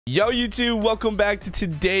Yo YouTube, welcome back to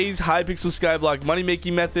today's Hypixel Skyblock money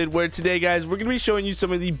making method, where today guys we're going to be showing you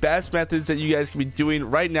some of the best methods that you guys can be doing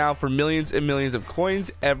right now for millions and millions of coins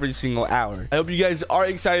every single hour. I hope you guys are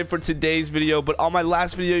excited for today's video. But on my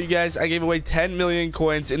last video, you guys, I gave away 10 million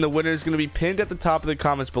coins and the winner is going to be pinned at the top of the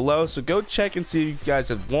comments below, so go check and see if you guys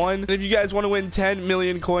have won. And if you guys want to win 10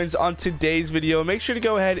 million coins on today's video, make sure to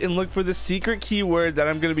go ahead and look for the secret keyword that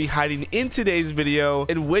I'm going to be hiding in today's video.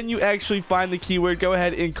 And when you actually find the keyword, go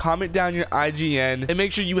ahead and comment down your IGN and make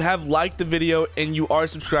sure you have liked the video and you are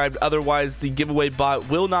subscribed, otherwise the giveaway bot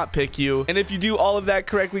will not pick you. And if you do all of that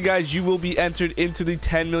correctly guys, you will be entered into the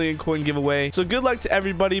 10 million coin giveaway. So good luck to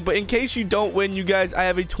everybody. But in case you don't win, you guys, I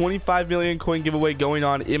have a 25 million coin giveaway going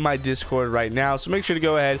on in my Discord right now, so make sure to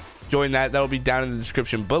go ahead, join that. That'll be down in the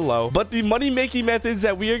description below. But the money making methods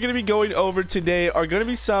that we are going to be going over today are going to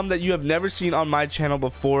be some that you have never seen on my channel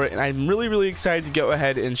before, and I'm really excited to go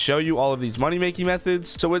ahead and show you all of these money making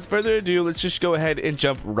methods. So with further ado, let's just go ahead and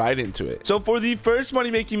jump right into it. So for the first money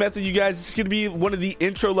making method, you guys, it's going to be one of the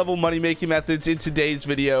intro level money making methods in today's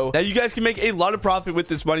video. Now you guys can make a lot of profit with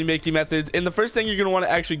this money making method, and the first thing you're going to want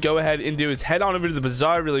to actually go ahead and do is head on over to the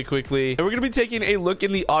Bazaar really quickly, and we're going to be taking a look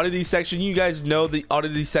in the oddity section. You guys know the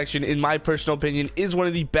oddity section, in my personal opinion, is one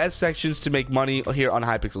of the best sections to make money here on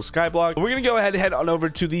Hypixel Skyblock. We're gonna go ahead and head on over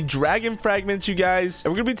to the dragon fragments, you guys,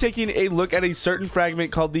 and we're gonna be taking a look at a certain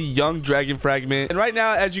fragment called the young dragon fragment. And right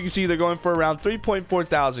now, as you can see, they're going for around 3.4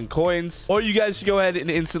 thousand coins, or you guys can go ahead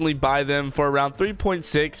and instantly buy them for around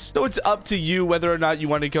 3.6. So it's up to you whether or not you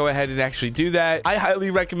want to go ahead and actually do that. I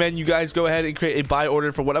highly recommend you guys go ahead and create a buy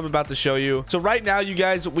order for what I'm about to show you. So right now, you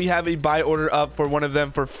guys, we have a buy order up for one of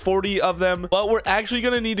them for 40 of them, but we're actually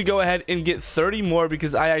gonna need to go ahead and get 30 more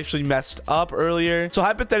because I actually messed up earlier. So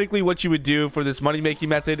hypothetically, what you would do for this money making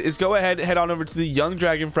method is go ahead, head on over to the young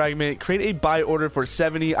dragon fragment, create a buy order for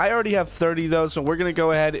 70. I already have 30 though, so we're gonna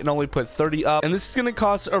go ahead and only put 30 up, and this is gonna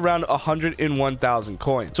cost around 101,000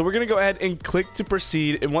 coins. So we're gonna go ahead and click to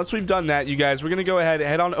proceed, and once we've done that, you guys, we're gonna go ahead and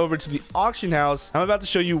head on over to the auction house. I'm about to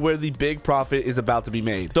show you where the big profit is about to be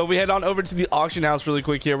made. So if we head on over to the auction house really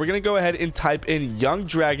quick here, we're gonna go ahead and type in young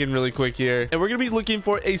dragon really quick here, and we're gonna be looking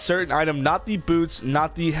for a certain item, not the boots,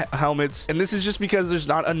 not the helmets. And this is just because there's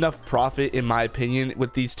not enough profit, in my opinion,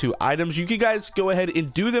 with these two items. You can guys go ahead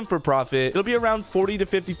and do them for profit. It'll be around 40 to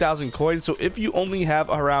 50,000 coins. So if you only have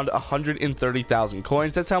around 130,000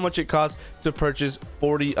 coins, that's how much it costs to purchase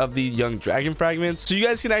 40 of the young dragon fragments. So you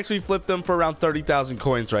guys can actually flip them for around 30,000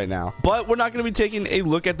 coins right now. But we're not going to be taking a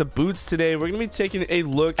look at the boots today. We're going to be taking a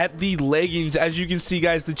look at the leggings. As you can see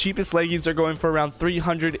guys, the cheapest leggings are going for around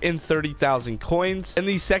 330,000 coins, and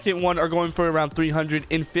the second one are going for around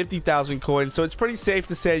 350,000 coins. So it's pretty safe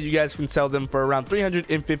to say you guys can sell them for around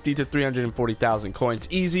 350 to 340,000 coins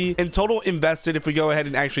easy. In total invested, if we go ahead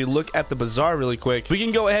and actually look at the Bazaar really quick, we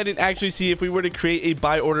can go ahead and actually see if we were to create a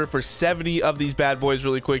buy order for 70 of these bad boys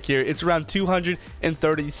really quick here, it's around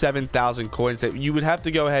 237,000 coins that you would have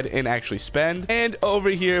to go ahead and actually spend. And over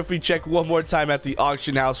here, if we check one more time at the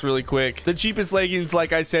auction house really quick, the cheapest leggings,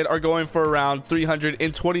 like I said, are going for around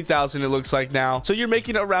 320,000 it looks like now. So you're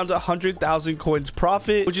making around 100,000 coins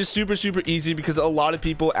profit, which is super easy because a lot of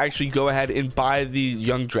people actually go ahead and buy the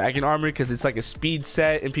young dragon armor because it's like a speed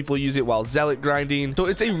set and people use it while zealot grinding. So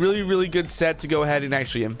it's a really good set to go ahead and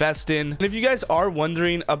actually invest in. And if you guys are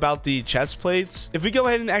wondering about the chest plates, if we go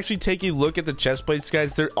ahead and actually take a look at the chest plates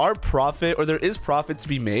guys, there is profit to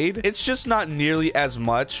be made. It's just not nearly as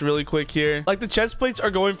much really quick here. Like the chest plates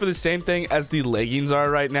are going for the same thing as the leggings are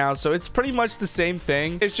right now, so it's pretty much the same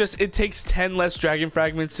thing. It's just it takes 10 less dragon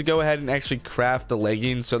fragments to go ahead and actually craft the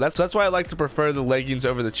leggings. So that's why I like to prefer the leggings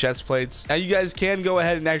over the chest plates. Now you guys can go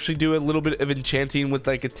ahead and actually do a little bit of enchanting with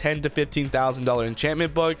like a $10,000 to $15,000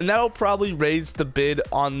 enchantment book, and that'll probably raise the bid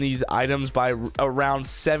on these items by around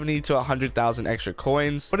 70 to 100,000 extra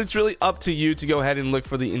coins. But it's really up to you to go ahead and look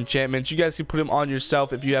for the enchantments. You guys can put them on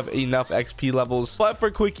yourself if you have enough XP levels, but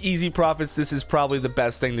for quick easy profits, this is probably the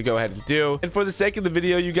best thing to go ahead and do. And for the sake of the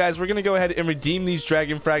video, you guys, we're gonna go ahead and redeem these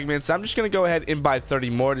dragon fragments. I'm just gonna go ahead and buy 30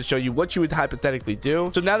 more to show you what you would hypothetically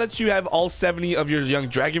do. So now that you have all 70 of your young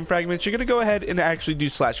dragon fragments, you're gonna go ahead and actually do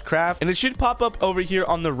 /craft, and it should pop up over here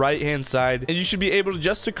on the right hand side, and you should be able to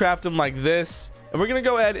just to craft them like this. And we're going to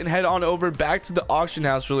go ahead and head on over back to the auction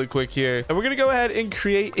house really quick here. And we're going to go ahead and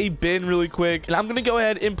create a bin really quick. And I'm going to go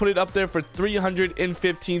ahead and put it up there for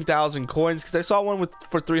 315,000 coins because I saw one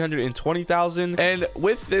for 320,000. And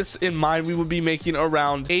with this in mind, we would be making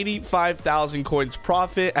around 85,000 coins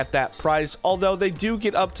profit at that price. Although they do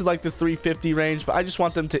get up to like the 350 range, but I just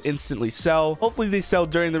want them to instantly sell. Hopefully they sell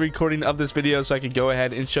during the recording of this video so I can go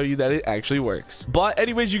ahead and show you that it actually works. But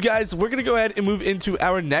anyways, you guys, we're going to go ahead and move into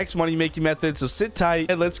our next money making method. So sit tight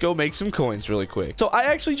and let's go make some coins really quick. So I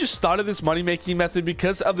actually just started this money making method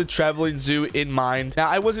because of the traveling zoo in mind. Now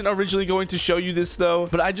I wasn't originally going to show you this though,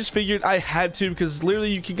 but I just figured I had to because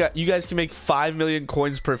literally you guys can make 5 million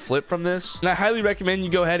coins per flip from this. And I highly recommend you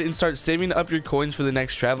go ahead and start saving up your coins for the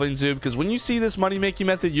next traveling zoo, because when you see this money making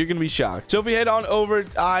method, you're gonna be shocked. So if we head on over,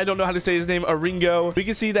 I don't know how to say his name, Aringo, we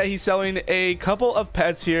can see that he's selling a couple of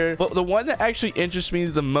pets here, but the one that actually interests me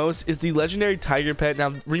the most is the legendary tiger pet.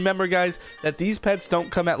 Now remember guys that these pets don't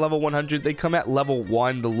come at level 100, they come at level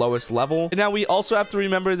 1, the lowest level. And now we also have to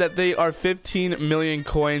remember that they are 15 million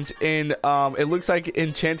coins in it looks like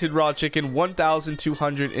enchanted raw chicken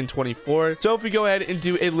 1,224. So if we go ahead and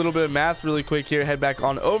do a little bit of math really quick here, head back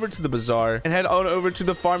on over to the bazaar and head on over to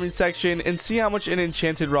the farming section and see how much an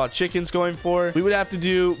enchanted raw chicken's going for. We would have to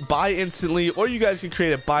do buy instantly, or you guys can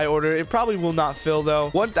create a buy order. It probably will not fill though.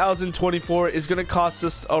 1,024 is going to cost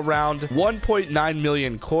us around 1.9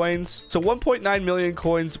 million coins. So 1.9 million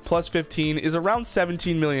coins plus 15 is around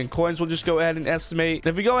 17 million coins. We'll just go ahead and estimate. And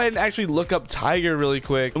if we go ahead and actually look up tiger really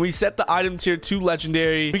quick and we set the item tier to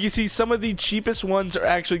legendary, we can see some of the cheapest ones are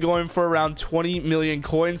actually going for around 20 million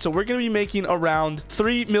coins. So we're going to be making around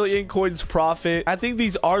 3 million coins profit. I think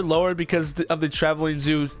these are lower because of the traveling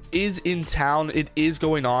zoos is in town. It is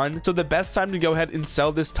going on. So the best time to go ahead and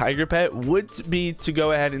sell this tiger pet would be to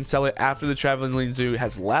go ahead and sell it after the traveling zoo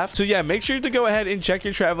has left. So yeah, make sure to go ahead and check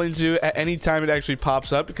your traveling zoo at any time it actually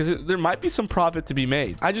pops up, because there might be some profit to be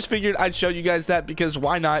made. I just figured I'd show you guys that because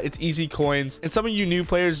why not? It's easy coins, and some of you new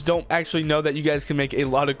players don't actually know that you guys can make a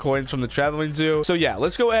lot of coins from the traveling zoo. So yeah,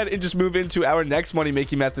 let's go ahead and just move into our next money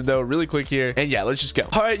making method though really quick here, and yeah, let's just go.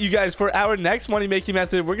 All right, you guys, for our next money making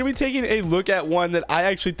method, we're gonna be taking a look at one that I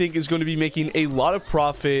actually think is going to be making a lot of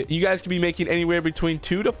profit. You guys could be making anywhere between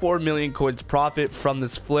 2 to 4 million coins profit from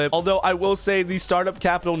this flip, although I will say the startup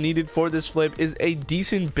capital needed for this flip is a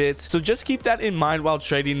decent bit, so just keep that in mind while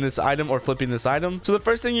trading this item or flipping this item. So the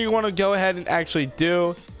first thing you want to go ahead and actually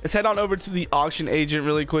do is head on over to the auction agent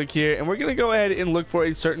really quick here, and we're going to go ahead and look for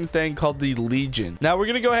a certain thing called the Legion. Now we're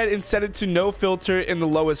going to go ahead and set it to no filter in the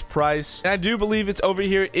lowest price, and I do believe it's over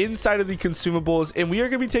here inside of the consumables, and we are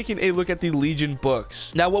going to be taking a look at the Legion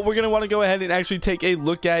books. Now what we're going to want to go ahead and actually take a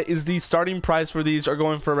look at is the starting price for these are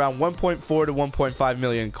going for around 1.4 to 1.5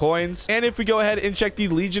 million coins, and if we go ahead and check the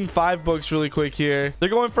Legion 5 books really quick here, they're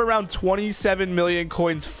going for around 27 million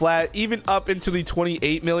coins flat, even up into the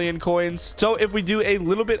 28 million coins. So if we do a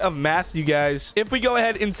little bit of math, you guys, if we go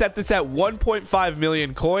ahead and set this at 1.5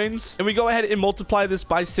 million coins and we go ahead and multiply this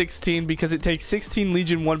by 16, because it takes 16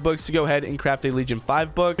 Legion 1 books to go ahead and craft a Legion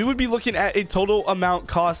 5 book, we would be looking at a total amount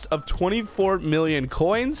cost of 24 million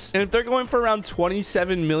coins. And if they're going for around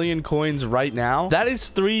 27 million coins right now, that is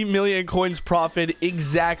 3 million coins profit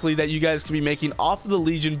exactly that you guys can be making off of the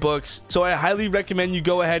Legion books. So I highly recommend you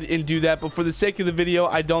go ahead and do that, but for the sake of the video,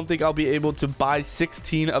 I don't think I'll be able to buy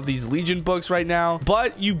 16 of these Legion books right now,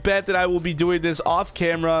 but you bet that I will be doing this off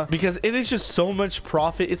camera because it is just so much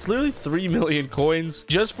profit. It's literally 3 million coins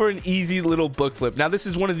just for an easy little book flip. Now this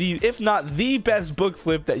is one of the, if not the best book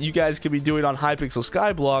flip that you guys could be doing on Hypixel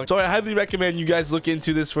Skyblock, so I highly recommend you guys look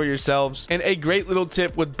into this for yourselves. And a great little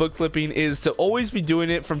tip with book flipping is to always be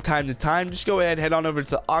doing it from time to time. Just go ahead, head on over to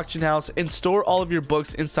the auction house and store all of your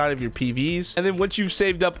books inside of your PVs, and then once you've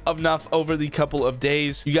saved up enough over the couple of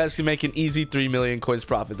days, you guys can make an easy 3 million coins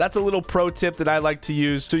profit. That's a little pro tip that I like to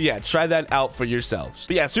use, so yeah, try that out for yourselves.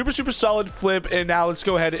 But yeah, super solid flip. And now let's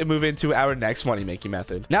go ahead and move into our next money making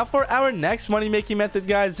method. Now for our next money making method,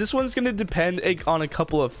 guys, this one's going to depend on a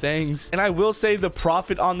couple of things, and I will say the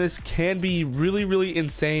profit on this can be really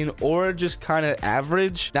insane or just kind of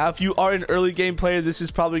average. Now if you are an early game player, this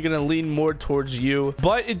is probably going to lean more towards you,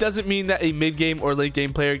 but it doesn't mean that a mid game or late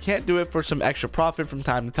game player can't do it for some extra profit from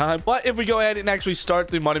time to time. But if we go ahead and actually start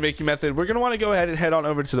the money making method, we're going to want to go ahead and head on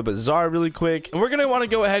over to the bazaar really quick, and we're going to want to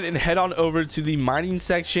go ahead and head on over to the mining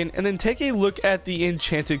section and then take a look at the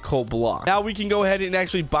enchanted coal block. Now we can go ahead and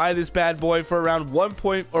actually buy this bad boy for around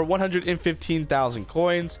 115,000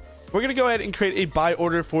 coins. We're going to go ahead and create a buy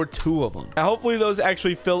order for 2 of them. Now, hopefully those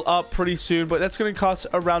actually fill up pretty soon, but that's going to cost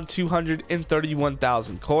around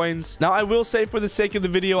 231,000 coins. Now, I will say for the sake of the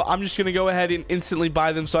video, I'm just going to go ahead and instantly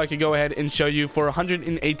buy them so I can go ahead and show you for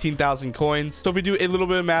 118,000 coins. So if we do a little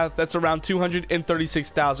bit of math, that's around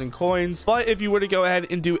 236,000 coins. But if you were to go ahead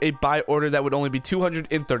and do a buy order, that would only be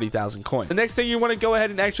 230,000 coins. The next thing you want to go ahead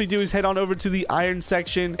and actually do is head on over to the iron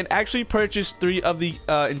section and actually purchase 3 of the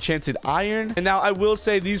enchanted iron. And now I will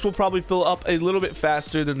say these will probably fill up a little bit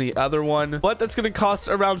faster than the other one, but that's going to cost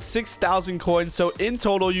around 6,000 coins. So in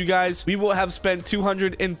total, you guys, we will have spent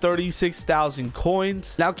 236,000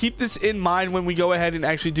 coins. Now keep this in mind when we go ahead and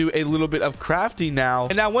actually do a little bit of crafting now.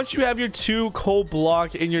 And now once you have your 2 coal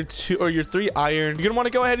block and your 3 iron, you're gonna want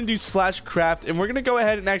to go ahead and do /craft, and we're gonna go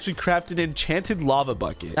ahead and actually craft an enchanted lava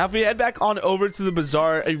bucket. Now if we head back on over to the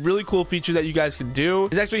bazaar, a really cool feature that you guys can do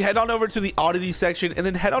is actually head on over to the oddity section and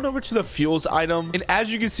then head on over to the fuels item. And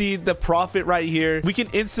as you can see, the profit right here, we can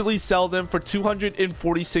instantly sell them for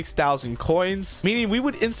 246,000 coins, meaning we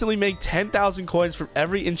would instantly make 10,000 coins from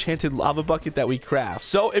every enchanted lava bucket that we craft.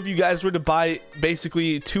 So if you guys were to buy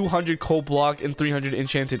basically 200 coal block and 300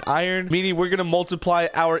 enchanted iron, meaning we're gonna multiply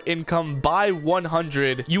our income by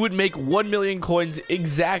 100, you would make 1 million coins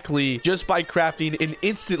exactly just by crafting and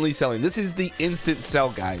instantly selling. This is the instant sell,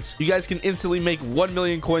 guys. You guys can instantly make 1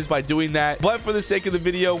 million coins by doing that, but for the sake of the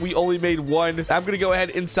video, we only made 1. I'm gonna go ahead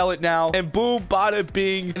and sell it now, and boom, bada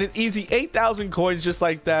bing, and an easy 8,000 coins just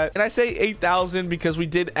like that. And I say 8,000 because we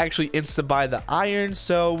did actually insta buy the iron,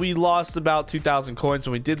 so we lost about 2,000 coins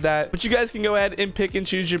when we did that. But you guys can go ahead and pick and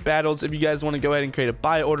choose your battles if you guys want to go ahead and create a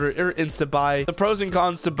buy order or insta buy. The pros and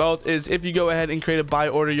cons to both is if you go ahead and create a buy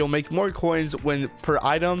order, you'll make more coins when per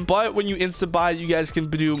item, but when you insta buy, you guys can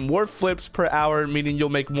do more flips per hour, meaning you'll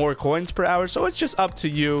make more coins per hour. So it's just up to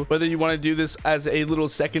you whether you want to do this as a little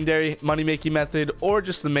secondary money making method or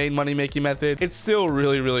just the main money making method. It's still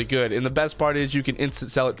really good, and the best part is you can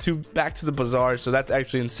instant sell it back to the bazaar, so that's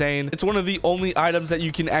actually insane. It's one of the only items that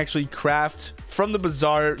you can actually craft from the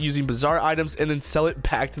bazaar using bazaar items and then sell it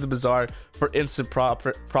back to the bazaar for instant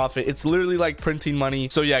profit. It's literally like printing money.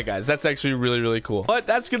 So yeah, guys, that's actually really cool. But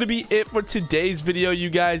that's gonna be it for today's video, you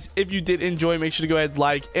guys. If you did enjoy, make sure to go ahead,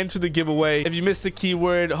 like, enter the giveaway. If you missed the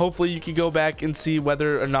keyword, hopefully you can go back and see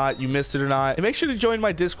whether or not you missed it or not, and make sure to join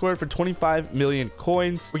my Discord for 25 million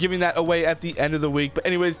coins. We're giving that away at the end of the week. But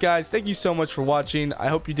anyways, guys, thank you so much for watching. I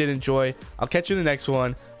hope you did enjoy. I'll catch you in the next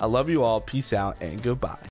one. I love you all. Peace out and goodbye.